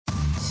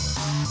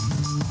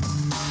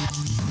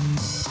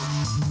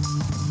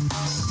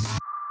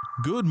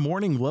Good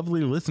morning,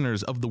 lovely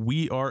listeners of the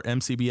We Are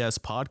MCBS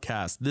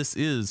podcast. This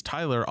is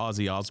Tyler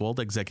Ozzy Oswald,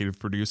 executive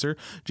producer.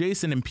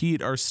 Jason and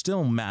Pete are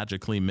still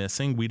magically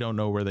missing. We don't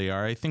know where they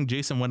are. I think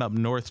Jason went up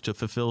north to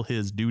fulfill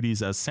his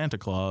duties as Santa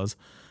Claus.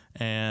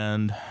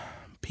 And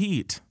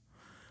Pete,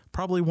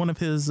 probably one of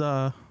his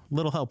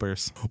little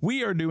helpers.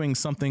 We are doing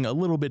something a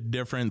little bit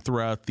different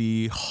throughout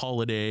the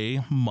holiday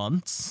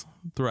months.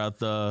 Throughout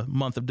the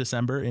month of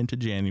December into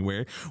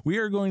January, we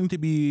are going to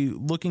be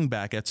looking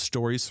back at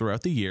stories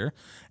throughout the year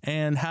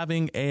and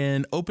having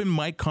an open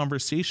mic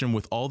conversation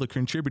with all the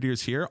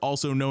contributors here,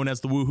 also known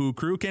as the Woohoo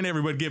Crew. Can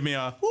everybody give me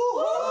a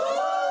woo-hoo?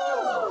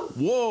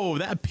 Whoa,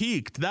 that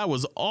peaked. That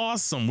was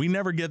awesome. We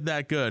never get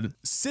that good.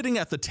 Sitting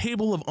at the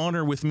table of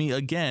honor with me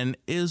again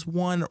is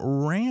one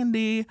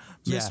Randy,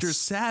 Yes. Mr.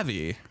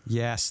 Savvy.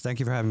 Yes, thank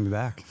you for having me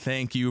back.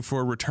 Thank you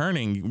for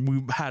returning.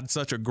 We had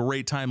such a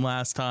great time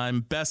last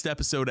time. Best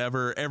episode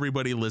ever.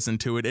 Everybody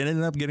listened to it. It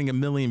ended up getting 1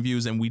 million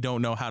views, and we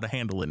don't know how to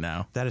handle it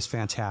now. That is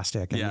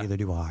fantastic, and Yeah. neither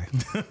do I.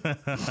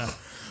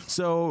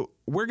 So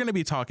we're going to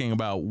be talking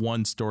about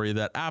one story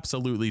that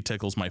absolutely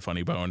tickles my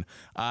funny bone.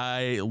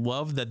 I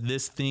love that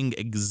this thing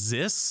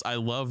exists. I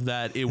love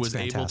that it was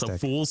able to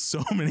fantastic. fool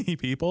so many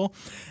people.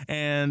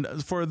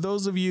 And for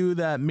those of you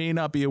that may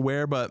not be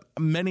aware, but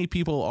many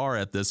people are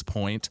at this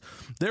point,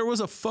 there was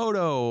a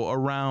photo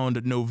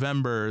around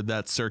November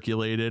that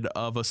circulated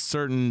of a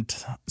certain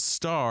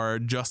star,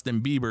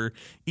 Justin Bieber,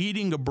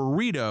 eating a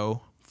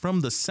burrito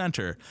from the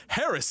center.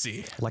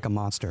 Heresy. Like a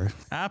monster.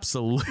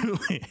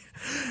 Absolutely.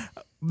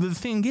 The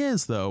thing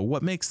is, though,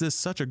 what makes this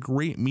such a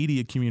great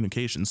media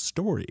communication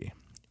story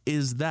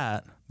is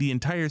that the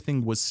entire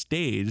thing was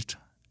staged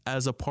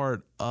as a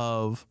part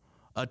of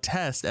a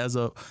test, as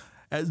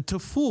to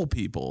fool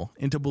people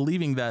into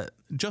believing that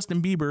Justin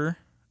Bieber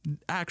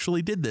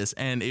actually did this,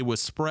 and it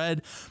was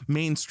spread.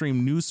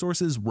 Mainstream news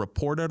sources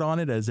reported on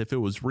it as if it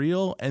was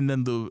real, and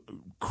then the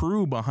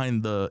crew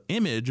behind the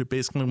image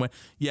basically went,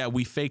 yeah,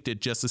 we faked it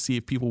just to see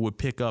if people would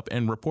pick up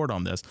and report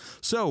on this.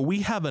 So we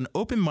have an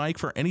open mic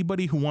for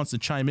anybody who wants to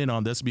chime in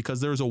on this, because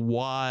there's a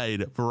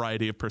wide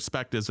variety of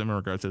perspectives in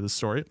regard to this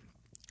story,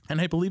 and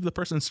I believe the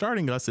person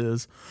starting us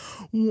is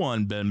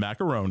one Ben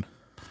Macaron.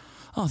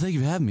 Oh, thank you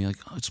for having me.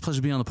 It's a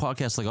pleasure being on the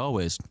podcast like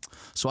always.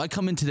 So I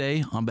come in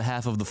today on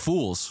behalf of the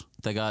fools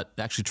that got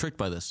actually tricked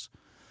by this,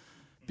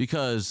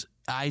 because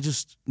I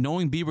just,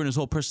 knowing Bieber and his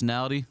whole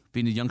personality,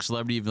 being a young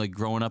celebrity, even like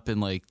growing up in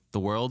like the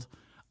world,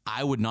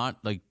 I would not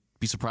like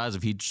be surprised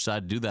if he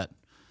decided to do that.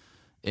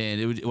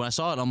 And when I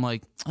saw it, I'm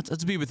like,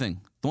 that's a Bieber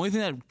thing. The only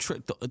thing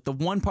that the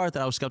one part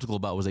that I was skeptical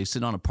about was they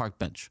sitting on a park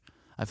bench.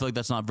 I feel like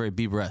that's not very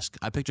Bieber-esque.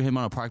 I picture him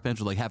on a park bench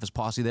with like half his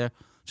posse there,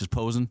 just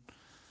posing.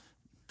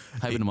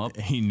 Hyping him up.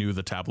 He knew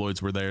the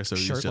tabloids were there, so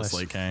he's just Shirtless.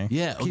 like, hey.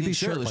 Yeah, He'd be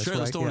shirtless,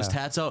 shirtless, right? throwing his Yeah.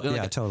 tats out.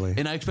 Yeah, totally.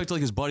 And I expect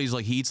like his buddies,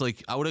 like he eats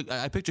like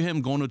I picture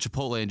him going to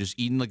Chipotle and just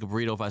eating like a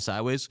burrito by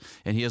sideways,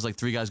 and he has like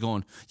 3 guys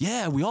going,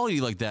 yeah, we all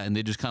eat like that, and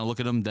they just kind of look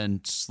at him,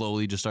 then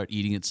slowly just start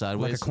eating it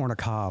sideways. Like a corn on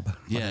cob.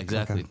 Yeah,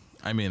 exactly.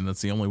 I mean,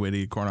 that's the only way to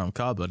eat corn on the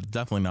cob, but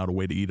definitely not a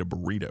way to eat a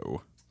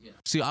burrito.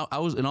 See, I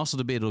was, and also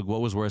debated like,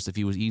 what was worse, if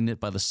he was eating it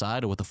by the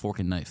side or with a fork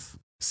and knife.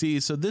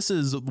 See, so this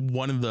is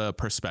one of the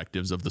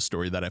perspectives of the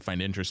story that I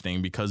find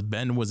interesting, because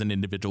Ben was an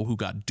individual who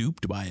got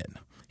duped by it.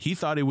 He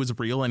thought it was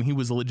real, and he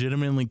was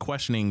legitimately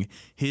questioning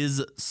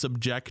his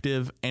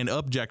subjective and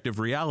objective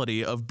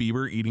reality of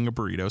Bieber eating a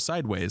burrito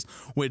sideways,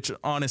 which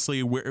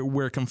honestly,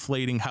 we're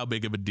conflating how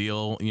big of a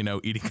deal, eating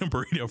a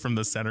burrito from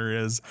the center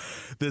is.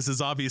 This is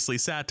obviously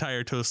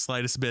satire to the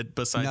slightest bit,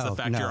 besides the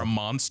fact you're a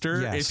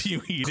monster Yes. if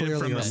you eat Clearly it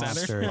from you're the a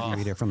monster center. if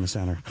you eat it from the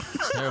center.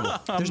 It's terrible.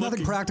 There's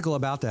nothing practical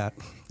about that.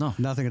 No.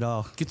 Nothing at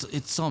all.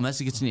 It's all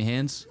messy. Gets in your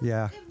hands.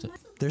 Yeah.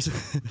 There's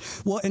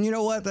well, and you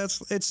know what?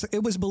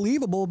 It was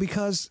believable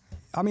because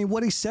I mean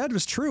what he said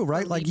was true,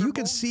 right? Like you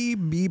could see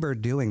Bieber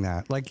doing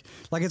that. Like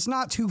it's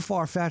not too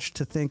far fetched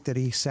to think that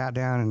he sat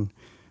down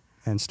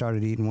and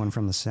started eating one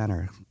from the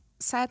center.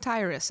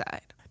 Satire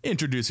aside.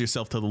 Introduce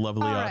yourself to the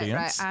lovely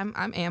audience. Right.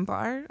 I'm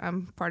Ambar.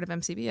 I'm part of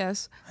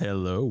MCBS.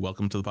 Hello,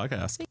 welcome to the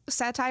podcast.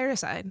 Satire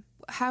aside,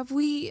 have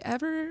we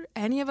ever,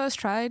 any of us,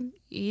 tried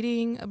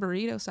eating a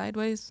burrito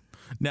sideways?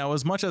 Now,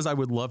 as much as I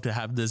would love to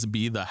have this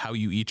be the How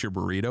You Eat Your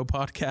Burrito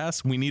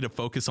podcast, we need to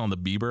focus on the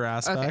Bieber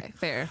aspect. Okay,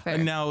 fair.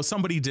 And now,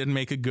 somebody did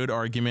make a good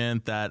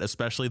argument that,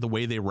 especially the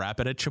way they wrap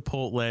it at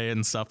Chipotle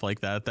and stuff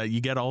like that, that you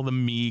get all the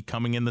meat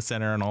coming in the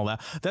center and all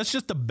that. That's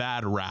just a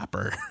bad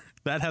wrapper.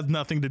 That has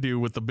nothing to do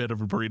with the bit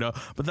of a burrito,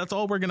 but that's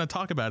all we're going to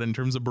talk about in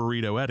terms of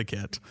burrito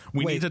etiquette.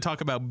 We need to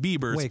talk about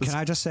Bieber. Wait, can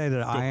I just say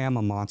that I am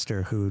a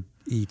monster who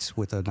eats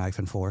with a knife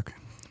and fork?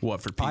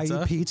 What, for pizza?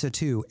 I eat pizza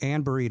too,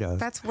 and burritos.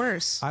 That's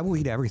worse. I will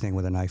eat everything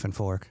with a knife and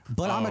fork.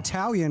 But I'm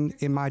Italian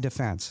in my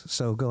defense,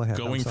 so go ahead.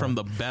 Going from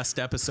the best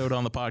episode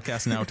on the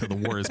podcast now to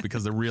the worst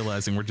because they're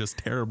realizing we're just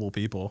terrible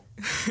people.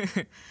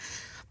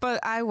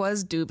 But I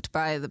was duped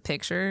by the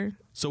picture.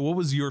 So what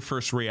was your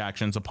first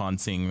reactions upon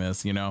seeing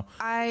this, you know?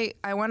 I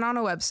went on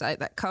a website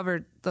that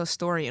covered the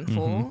story in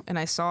full, and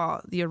I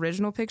saw the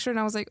original picture, and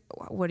I was like,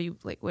 what do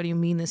you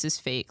mean this is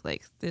fake?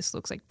 Like, this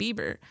looks like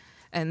Bieber.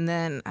 And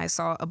then I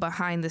saw a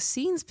behind the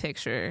scenes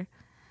picture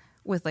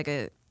with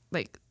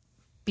like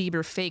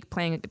Bieber fake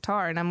playing a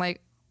guitar, and I'm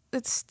like,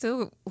 it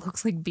still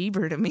looks like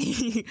Bieber to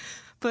me.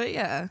 But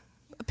yeah,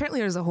 apparently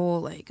there's a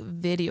whole like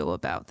video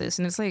about this,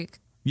 and it's like,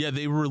 yeah,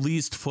 they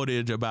released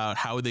footage about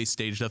how they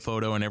staged the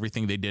photo and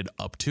everything they did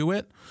up to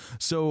it.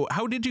 So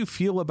how did you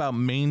feel about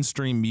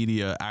mainstream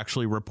media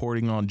actually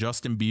reporting on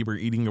Justin Bieber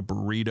eating a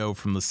burrito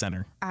from the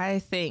center? I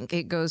think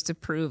it goes to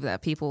prove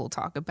that people will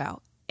talk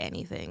about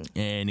anything.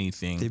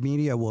 The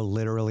media will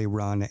literally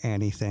run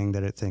anything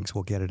that it thinks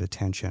will get it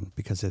attention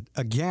because it,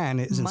 again,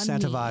 is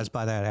incentivized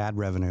by that ad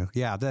revenue.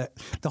 Yeah, the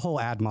whole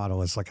ad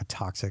model is like a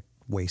toxic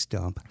waste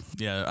dump.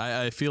 Yeah,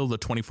 I feel the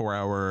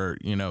 24-hour,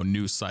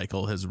 news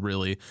cycle has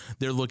really,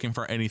 they're looking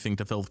for anything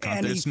to fill the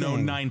content. There's no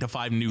 9 to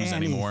 5 news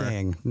anymore.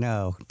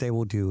 No, they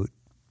will do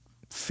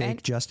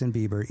fake Justin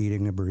Bieber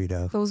eating a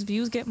burrito. Those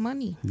views get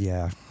money.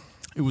 Yeah.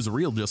 It was a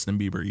real Justin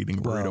Bieber eating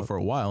a burrito for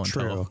a while.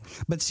 True.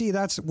 But see,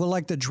 that's,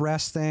 like the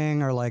dress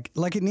thing, or like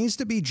it needs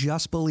to be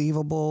just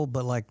believable,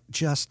 but like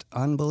just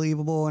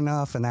unbelievable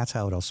enough, and that's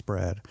how it'll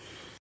spread.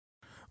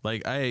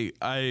 Like,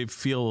 I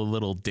feel a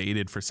little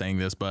dated for saying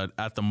this, but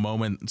at the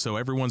moment, so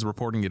everyone's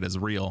reporting it as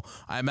real.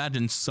 I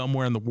imagine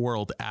somewhere in the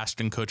world,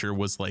 Ashton Kutcher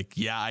was like,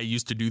 yeah, I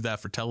used to do that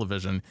for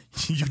television.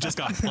 You just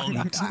got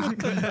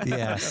punked.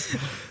 Yeah.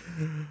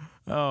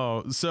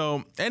 Oh,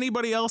 so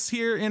anybody else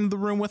here in the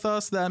room with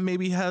us that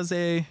maybe has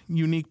a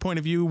unique point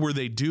of view? Were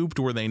they duped?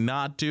 Were they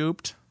not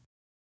duped?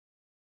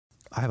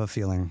 I have a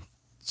feeling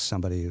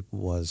somebody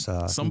was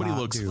somebody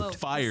looks duped.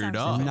 Fired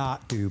up.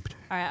 Not duped.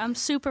 All right, I'm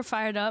super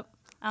fired up.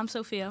 I'm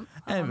Sophia.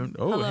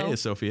 Hello. Hey,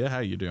 Sophia. How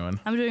you doing?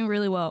 I'm doing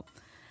really well.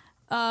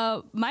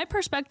 My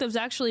perspective is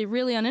actually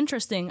really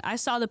uninteresting. I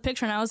saw the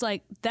picture and I was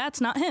like,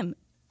 that's not him.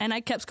 And I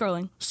kept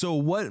scrolling. So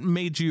what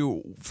made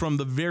you, from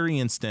the very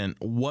instant,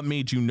 what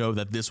made you know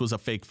that this was a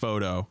fake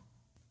photo?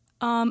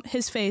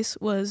 His face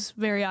was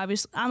very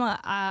obvious.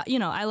 I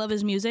love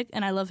his music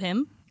and I love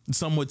him.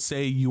 Some would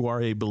say you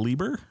are a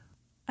believer.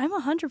 I'm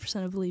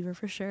 100% a believer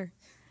for sure.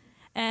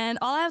 And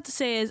all I have to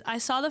say is I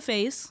saw the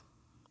face.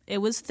 It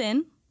was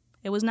thin.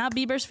 It was not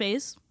Bieber's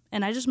face.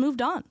 And I just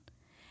moved on.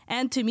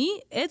 And to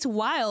me, it's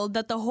wild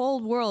that the whole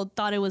world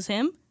thought it was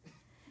him.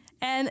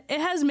 And it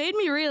has made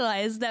me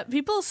realize that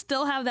people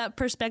still have that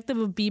perspective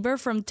of Bieber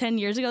from 10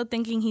 years ago,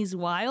 thinking he's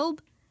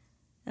wild.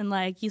 And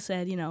like you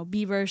said,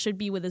 Bieber should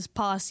be with his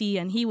posse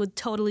and he would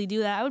totally do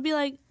that. I would be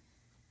like,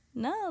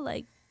 no,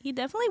 like he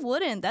definitely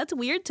wouldn't. That's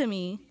weird to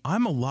me.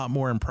 I'm a lot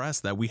more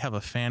impressed that we have a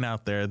fan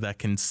out there that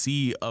can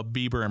see a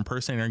Bieber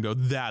impersonator and go,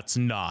 that's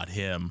not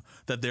him.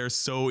 That they're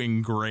so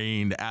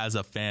ingrained as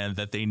a fan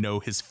that they know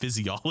his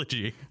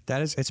physiology.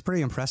 It's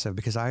pretty impressive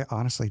because I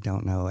honestly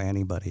don't know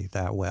anybody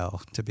that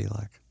well to be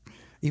like.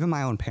 Even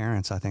my own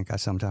parents, I think I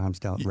sometimes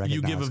don't recognize.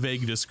 You give a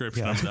vague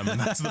description of them, and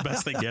that's the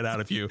best they get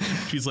out of you.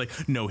 She's like,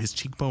 no, his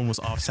cheekbone was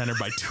off-center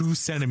by 2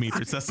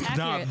 centimeters. That's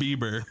not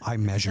Bieber. I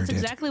measured That's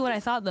exactly what I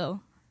thought, though.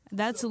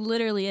 That's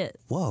literally it.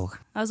 Whoa.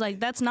 I was like,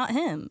 that's not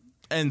him.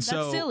 And that's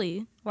so,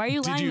 silly. Why are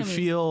you lying to me? Did you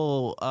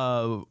feel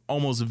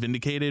almost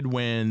vindicated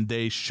when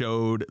they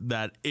showed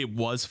that it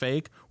was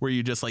fake? Were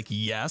you just like,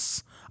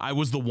 yes, I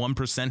was the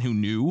 1% who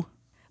knew?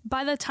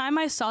 By the time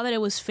I saw that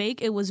it was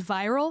fake, it was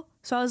viral.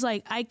 So I was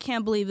like, I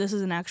can't believe this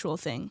is an actual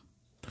thing.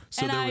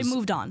 So and I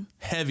moved on.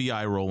 Heavy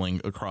eye rolling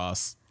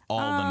across all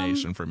the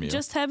nation from you.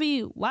 Just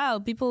heavy. Wow.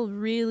 People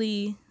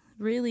really,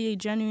 really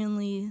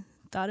genuinely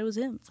thought it was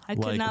him. I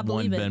could not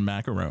believe it. Like one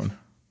Ben Macarone.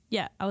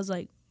 Yeah. I was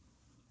like,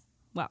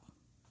 wow.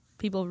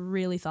 People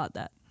really thought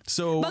that.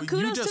 So, but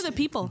kudos to the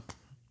people.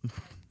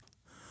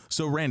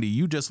 So, Randy,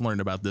 you just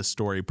learned about this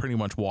story pretty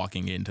much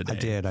walking in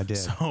today. I did.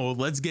 So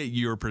let's get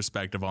your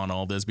perspective on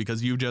all this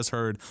because you just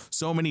heard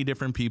so many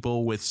different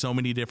people with so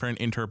many different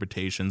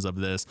interpretations of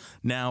this.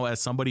 Now,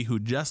 as somebody who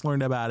just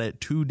learned about it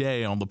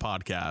today on the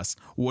podcast,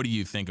 what do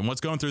you think? And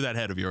what's going through that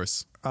head of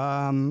yours?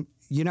 I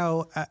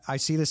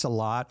see this a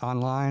lot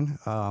online.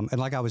 And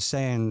like I was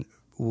saying,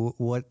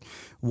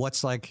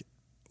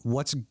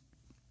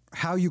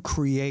 how you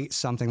create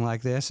something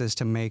like this is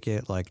to make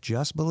it like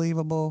just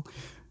believable,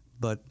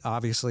 but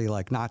obviously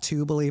like not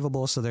too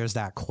believable. So there's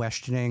that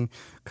questioning,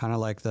 kind of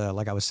like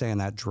I was saying,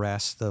 that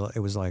dress, it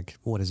was like,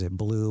 what is it,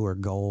 blue or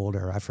gold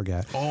or I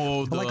forget.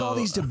 Like all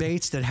these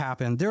debates that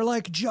happen, they're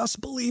like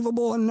just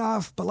believable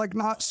enough, but like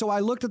not. So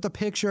I looked at the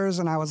pictures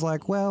and I was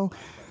like, well,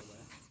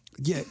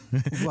 yeah.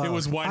 Well, it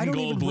was white and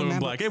gold, blue and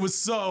black. It was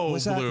so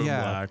blue and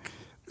black.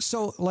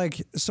 So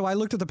I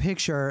looked at the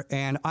picture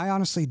and I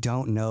honestly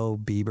don't know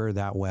Bieber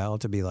that well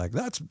to be like,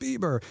 that's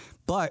Bieber.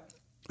 But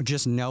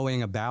just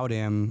knowing about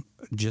him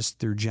just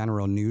through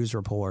general news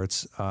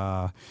reports,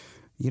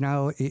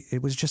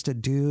 it was just a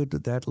dude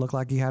that looked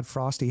like he had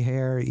frosty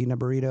hair eating a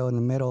burrito in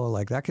the middle.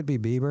 Like that could be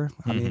Bieber.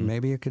 I mean,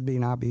 maybe it could be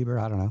not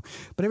Bieber. I don't know.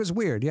 But it was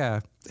weird.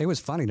 Yeah. It was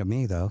funny to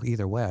me though,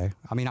 either way.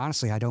 I mean,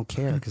 honestly, I don't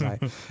care because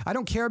I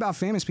don't care about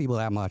famous people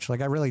that much.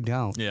 Like I really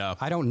don't. Yeah.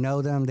 I don't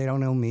know them. They don't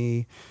know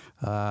me.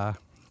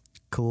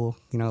 Cool.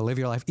 Live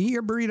your life. Eat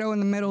your burrito in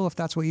the middle if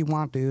that's what you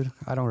want, dude.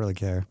 I don't really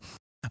care.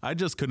 I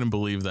just couldn't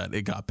believe that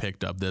it got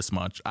picked up this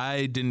much.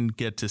 I didn't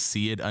get to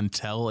see it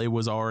until it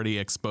was already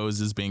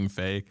exposed as being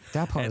fake.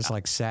 That part is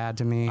like sad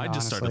to me. I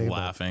just started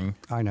laughing.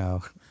 I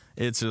know.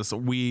 It's just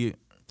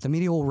the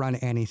media will run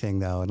anything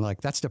though, and like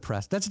that's a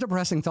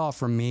depressing thought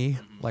for me,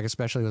 like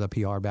especially with a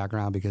PR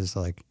background, because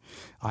like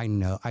I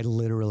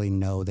literally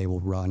know they will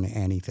run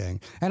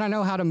anything, and I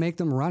know how to make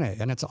them run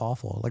it, and it's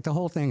awful. Like the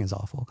whole thing is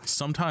awful.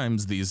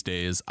 Sometimes these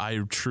days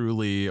I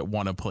truly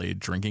want to play a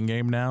drinking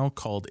game now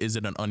called Is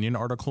It an Onion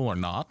Article or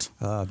Not?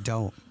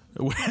 Don't.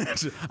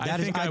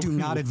 I do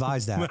not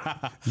advise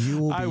that.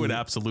 I would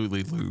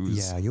absolutely lose.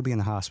 Yeah, you'll be in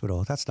the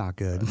hospital. That's not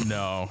good.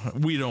 No,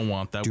 we don't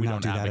want that. We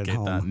don't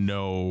advocate that.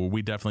 No,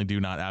 we definitely do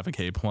not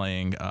advocate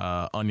playing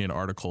Onion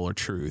Article or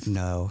Truth.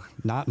 No,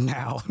 not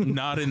now.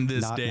 Not in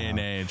this day and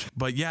age.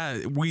 But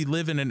yeah, we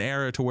live in an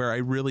era to where I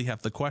really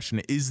have to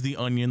question, is the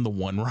Onion the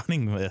one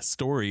running this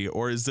story?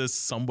 Or is this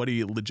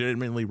somebody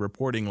legitimately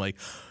reporting like,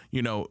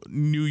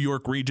 New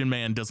York region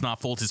man does not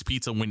fold his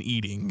pizza when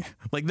eating?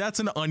 Like that's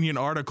an Onion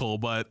article,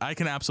 but I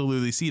can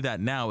absolutely see that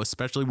now,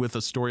 especially with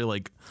a story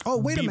like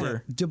wait Bieber. A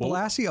minute. De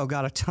Blasio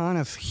got a ton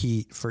of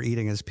heat for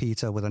eating his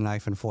pizza with a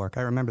knife and fork.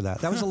 I remember that.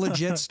 That was a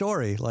legit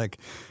story. Like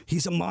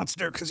he's a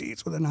monster because he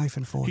eats with a knife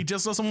and fork. He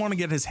just doesn't want to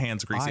get his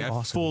hands greasy.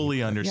 I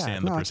fully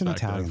understand the perspective.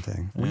 It's an Italian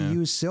thing. We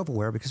use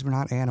silverware because we're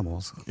not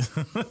animals.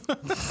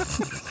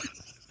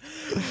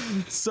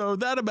 So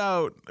that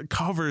about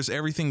covers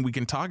everything we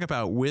can talk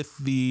about with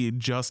the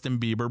Justin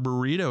Bieber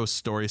burrito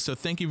story. So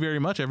thank you very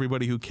much,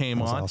 everybody who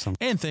came on. Awesome.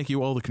 And thank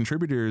you all the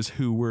contributors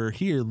who were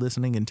here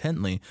listening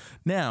intently.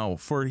 Now,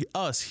 for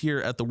us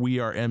here at the We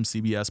Are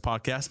MCBS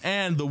podcast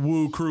and the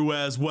Woo Crew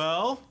as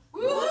well.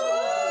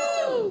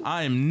 Woo!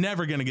 I am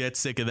never going to get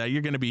sick of that.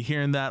 You're going to be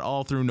hearing that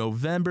all through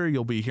November.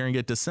 You'll be hearing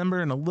it December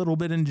and a little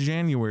bit in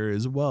January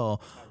as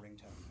well.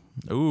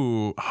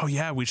 Ooh, oh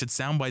yeah, we should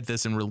soundbite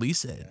this and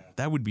release it.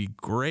 That would be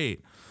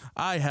great.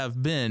 I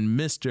have been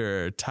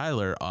Mr.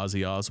 Tyler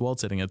Ozzy Oswald.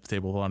 Sitting at the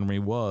table on me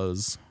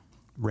was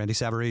Randy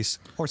Savarese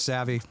or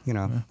Savvy,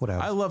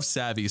 whatever. I love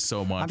Savvy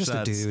so much. I'm just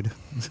a dude.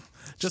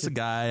 Just a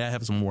guy. I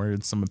have some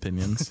words, some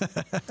opinions.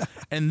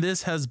 And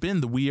this has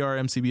been the We Are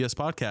MCBS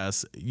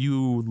podcast.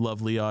 You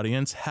lovely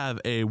audience, have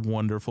a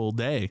wonderful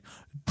day.